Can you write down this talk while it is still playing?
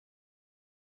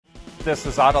This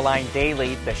is Autoline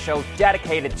Daily, the show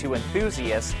dedicated to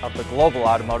enthusiasts of the global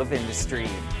automotive industry.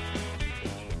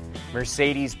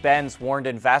 Mercedes-Benz warned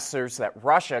investors that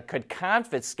Russia could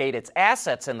confiscate its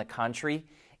assets in the country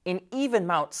and even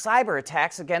mount cyber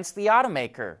attacks against the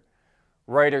automaker.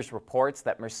 Reuters reports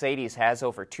that Mercedes has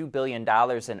over $2 billion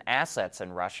in assets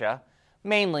in Russia,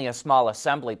 mainly a small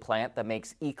assembly plant that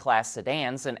makes E-Class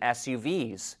sedans and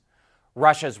SUVs.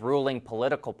 Russia's ruling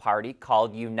political party,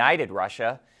 called United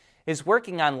Russia, is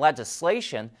working on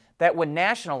legislation that would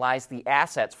nationalize the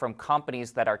assets from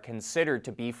companies that are considered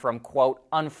to be from, quote,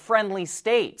 unfriendly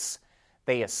states.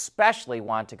 They especially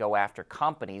want to go after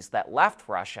companies that left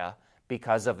Russia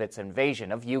because of its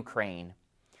invasion of Ukraine.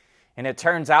 And it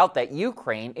turns out that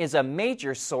Ukraine is a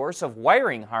major source of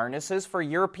wiring harnesses for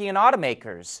European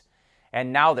automakers.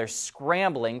 And now they're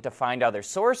scrambling to find other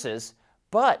sources,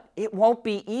 but it won't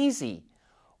be easy.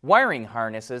 Wiring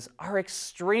harnesses are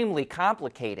extremely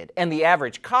complicated, and the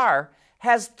average car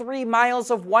has 3 miles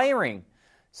of wiring,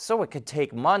 so it could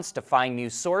take months to find new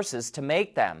sources to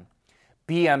make them.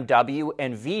 BMW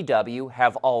and VW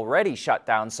have already shut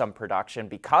down some production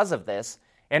because of this,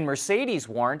 and Mercedes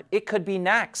warned it could be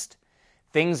next.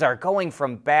 Things are going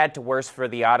from bad to worse for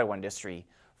the auto industry.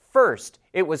 First,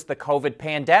 it was the COVID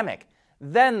pandemic,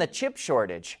 then the chip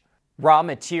shortage. Raw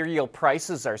material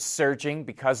prices are surging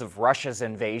because of Russia's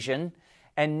invasion,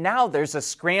 and now there's a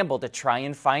scramble to try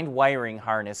and find wiring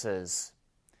harnesses.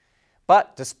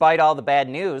 But despite all the bad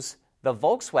news, the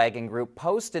Volkswagen Group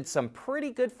posted some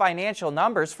pretty good financial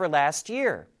numbers for last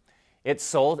year. It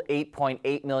sold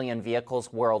 8.8 million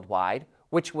vehicles worldwide,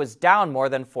 which was down more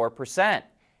than 4%.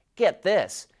 Get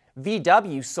this,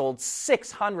 VW sold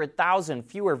 600,000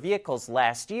 fewer vehicles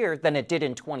last year than it did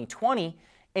in 2020,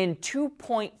 and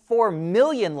 2.4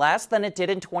 million less than it did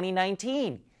in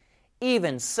 2019.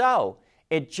 Even so,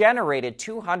 it generated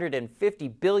 250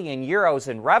 billion euros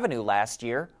in revenue last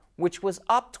year, which was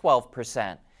up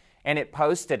 12%, and it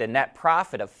posted a net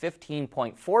profit of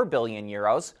 15.4 billion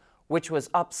euros, which was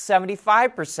up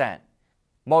 75%.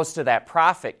 Most of that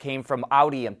profit came from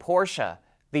Audi and Porsche.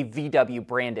 The VW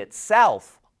brand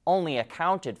itself only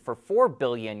accounted for 4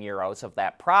 billion euros of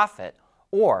that profit,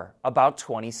 or about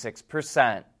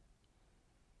 26%.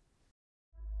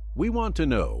 We want to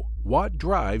know what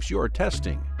drives your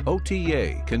testing.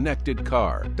 OTA, connected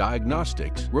car,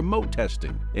 diagnostics, remote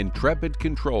testing. Intrepid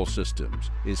Control Systems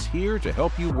is here to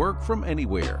help you work from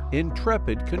anywhere.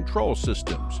 Intrepid Control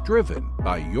Systems, driven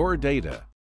by your data.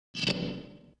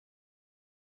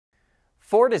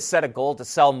 Ford has set a goal to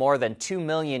sell more than 2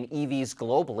 million EVs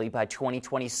globally by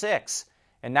 2026,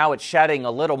 and now it's shedding a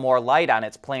little more light on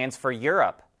its plans for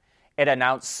Europe. It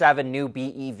announced 7 new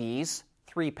BEVs,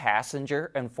 3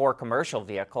 passenger and 4 commercial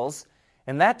vehicles,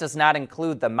 and that does not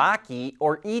include the Mach-E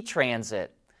or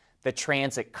E-Transit. The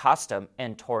Transit Custom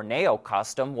and Tourneo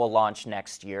Custom will launch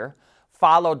next year,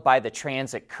 followed by the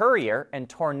Transit Courier and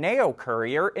Tourneo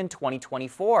Courier in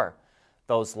 2024.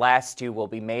 Those last 2 will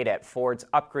be made at Ford's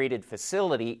upgraded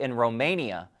facility in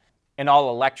Romania. An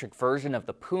all-electric version of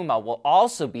the Puma will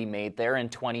also be made there in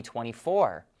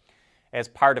 2024. As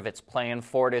part of its plan,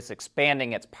 Ford is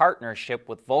expanding its partnership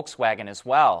with Volkswagen as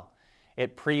well.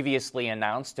 It previously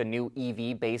announced a new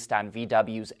EV based on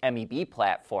VW's MEB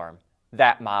platform.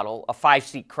 That model, a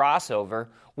 5-seat crossover,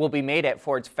 will be made at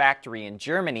Ford's factory in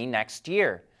Germany next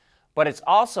year. But it's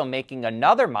also making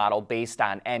another model based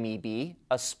on MEB,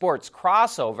 a sports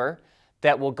crossover,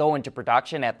 that will go into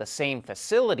production at the same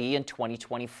facility in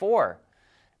 2024.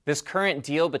 This current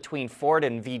deal between Ford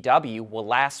and VW will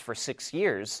last for 6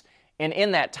 years, and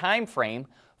in that time frame,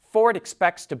 Ford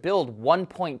expects to build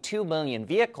 1.2 million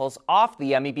vehicles off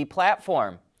the MEB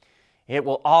platform. It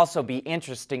will also be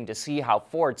interesting to see how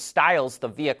Ford styles the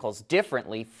vehicles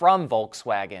differently from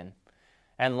Volkswagen.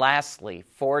 And lastly,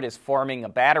 Ford is forming a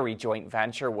battery joint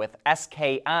venture with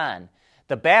SK On,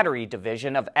 the battery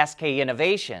division of SK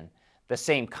Innovation, the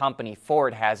same company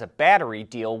Ford has a battery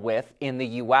deal with in the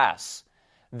U.S.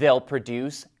 They'll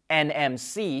produce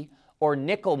NMC, or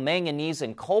nickel, manganese,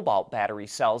 and cobalt battery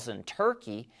cells in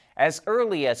Turkey as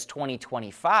early as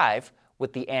 2025,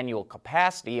 with the annual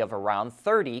capacity of around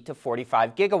 30 to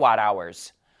 45 gigawatt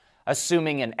hours.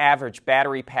 Assuming an average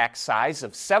battery pack size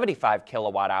of 75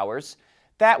 kilowatt hours,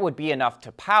 that would be enough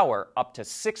to power up to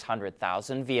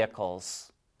 600,000 vehicles.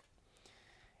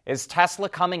 Is Tesla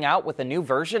coming out with a new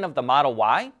version of the Model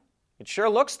Y? It sure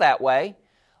looks that way.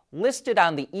 Listed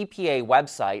on the EPA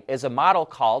website is a model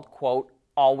called, quote,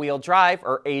 all-wheel drive,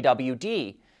 or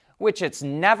AWD, which it's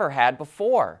never had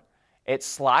before. It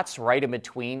slots right in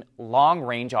between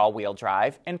long-range all-wheel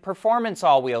drive and performance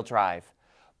all-wheel drive.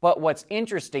 But what's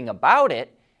interesting about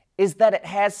it is that it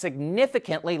has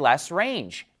significantly less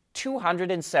range,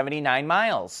 279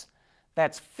 miles.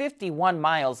 That's 51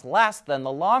 miles less than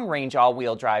the long-range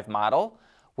all-wheel drive model,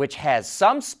 which has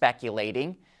some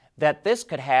speculating that this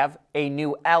could have a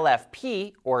new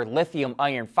LFP, or lithium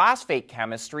iron phosphate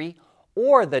chemistry,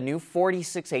 or the new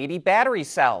 4680 battery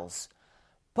cells.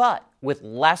 But with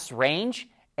less range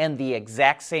and the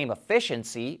exact same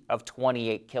efficiency of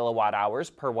 28 kilowatt hours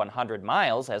per 100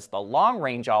 miles as the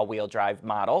long-range all-wheel drive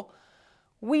model,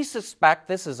 we suspect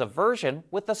this is a version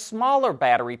with a smaller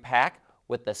battery pack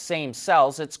with the same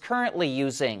cells it's currently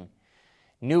using.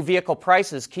 New vehicle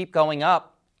prices keep going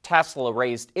up. Tesla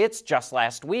raised its just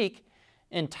last week,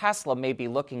 and Tesla may be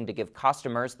looking to give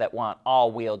customers that want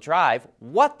all-wheel drive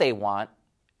what they want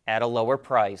at a lower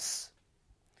price.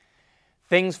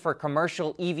 Things for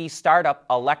commercial EV startup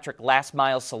Electric Last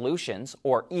Mile Solutions,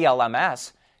 or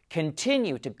ELMS,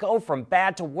 continue to go from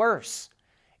bad to worse.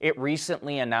 It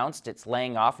recently announced it's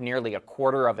laying off nearly a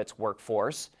quarter of its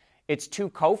workforce. Its two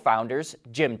co-founders,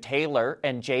 Jim Taylor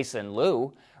and Jason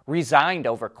Liu, resigned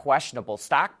over questionable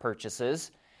stock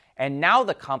purchases, and now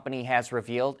the company has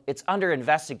revealed it's under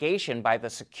investigation by the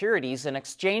Securities and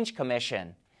Exchange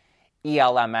Commission.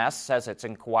 ELMS says it's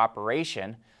in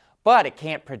cooperation, but it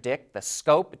can't predict the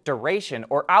scope, duration,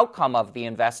 or outcome of the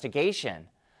investigation.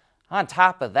 On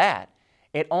top of that,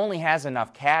 it only has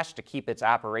enough cash to keep its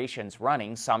operations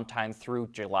running sometime through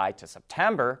July to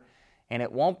September, and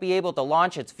it won't be able to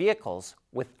launch its vehicles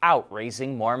without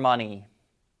raising more money.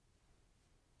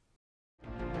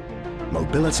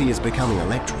 Mobility is becoming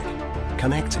electric,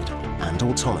 connected, and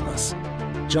autonomous,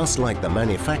 just like the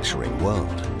manufacturing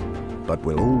world. But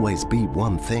will always be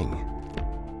one thing: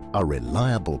 a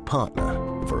reliable partner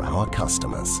for our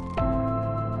customers.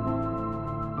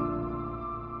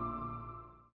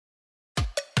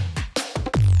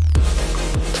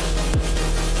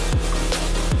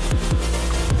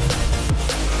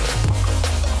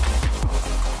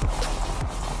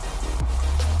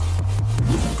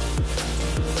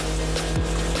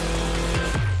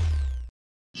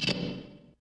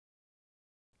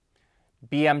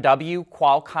 BMW,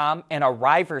 Qualcomm, and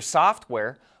Arriver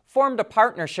Software formed a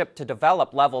partnership to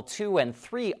develop Level 2 and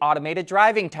 3 automated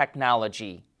driving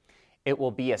technology. It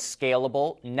will be a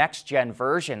scalable, next-gen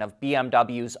version of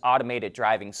BMW's automated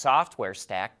driving software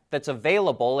stack that's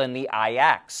available in the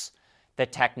iX. The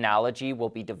technology will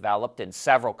be developed in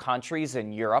several countries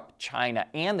in Europe, China,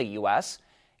 and the US,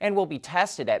 and will be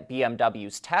tested at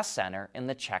BMW's test center in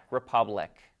the Czech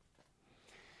Republic.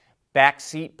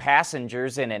 Backseat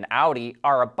passengers in an Audi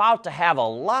are about to have a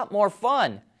lot more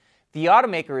fun. The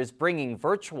automaker is bringing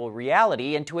virtual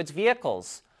reality into its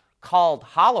vehicles. Called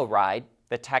HoloRide,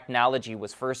 the technology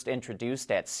was first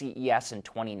introduced at CES in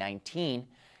 2019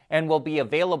 and will be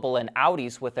available in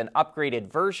Audis with an upgraded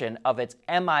version of its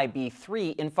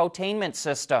MIB3 infotainment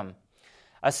system.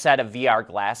 A set of VR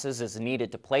glasses is needed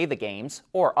to play the games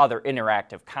or other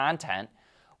interactive content,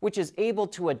 which is able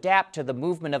to adapt to the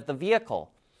movement of the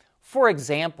vehicle. For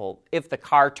example, if the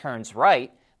car turns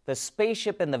right, the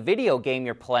spaceship in the video game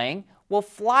you're playing will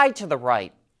fly to the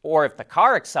right, or if the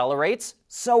car accelerates,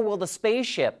 so will the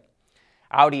spaceship.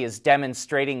 Audi is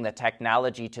demonstrating the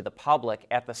technology to the public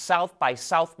at the South by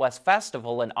Southwest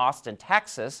Festival in Austin,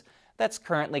 Texas, that's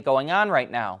currently going on right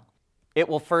now. It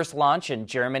will first launch in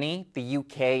Germany, the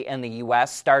UK, and the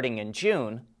US starting in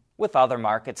June, with other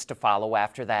markets to follow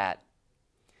after that.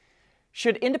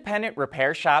 Should independent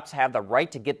repair shops have the right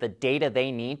to get the data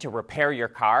they need to repair your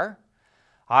car?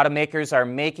 Automakers are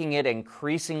making it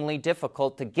increasingly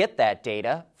difficult to get that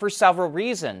data for several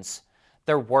reasons.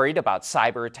 They're worried about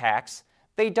cyber attacks,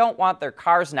 they don't want their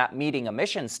cars not meeting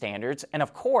emission standards, and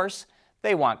of course,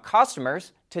 they want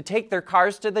customers to take their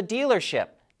cars to the dealership,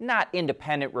 not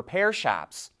independent repair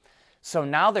shops. So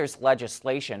now there's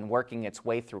legislation working its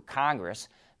way through Congress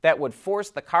that would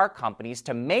force the car companies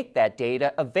to make that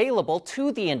data available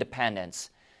to the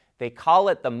independents. They call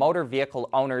it the Motor Vehicle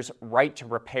Owners' Right to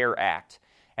Repair Act.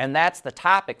 And that's the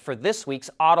topic for this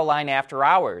week's Autoline After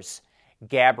Hours.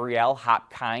 Gabrielle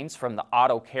Hopkins from the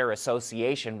Auto Care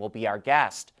Association will be our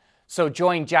guest. So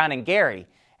join John and Gary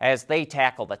as they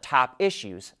tackle the top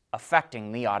issues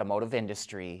affecting the automotive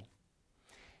industry.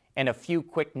 And a few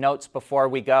quick notes before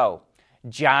we go.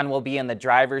 John will be in the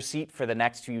driver's seat for the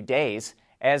next few days,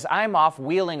 as I'm off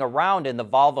wheeling around in the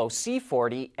Volvo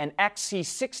C40 and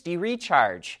XC60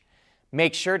 Recharge.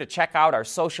 Make sure to check out our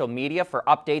social media for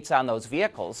updates on those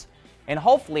vehicles, and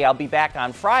hopefully I'll be back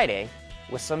on Friday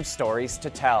with some stories to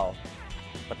tell.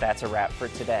 But that's a wrap for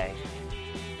today.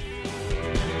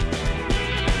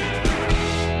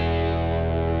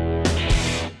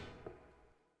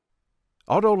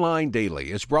 AutoLine Daily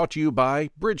is brought to you by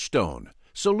Bridgestone,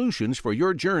 solutions for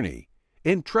your journey.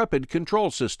 Intrepid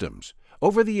Control Systems,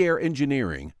 over-the-air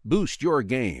engineering, boost your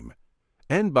game.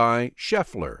 And by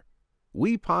Schaeffler,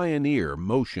 we pioneer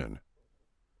motion.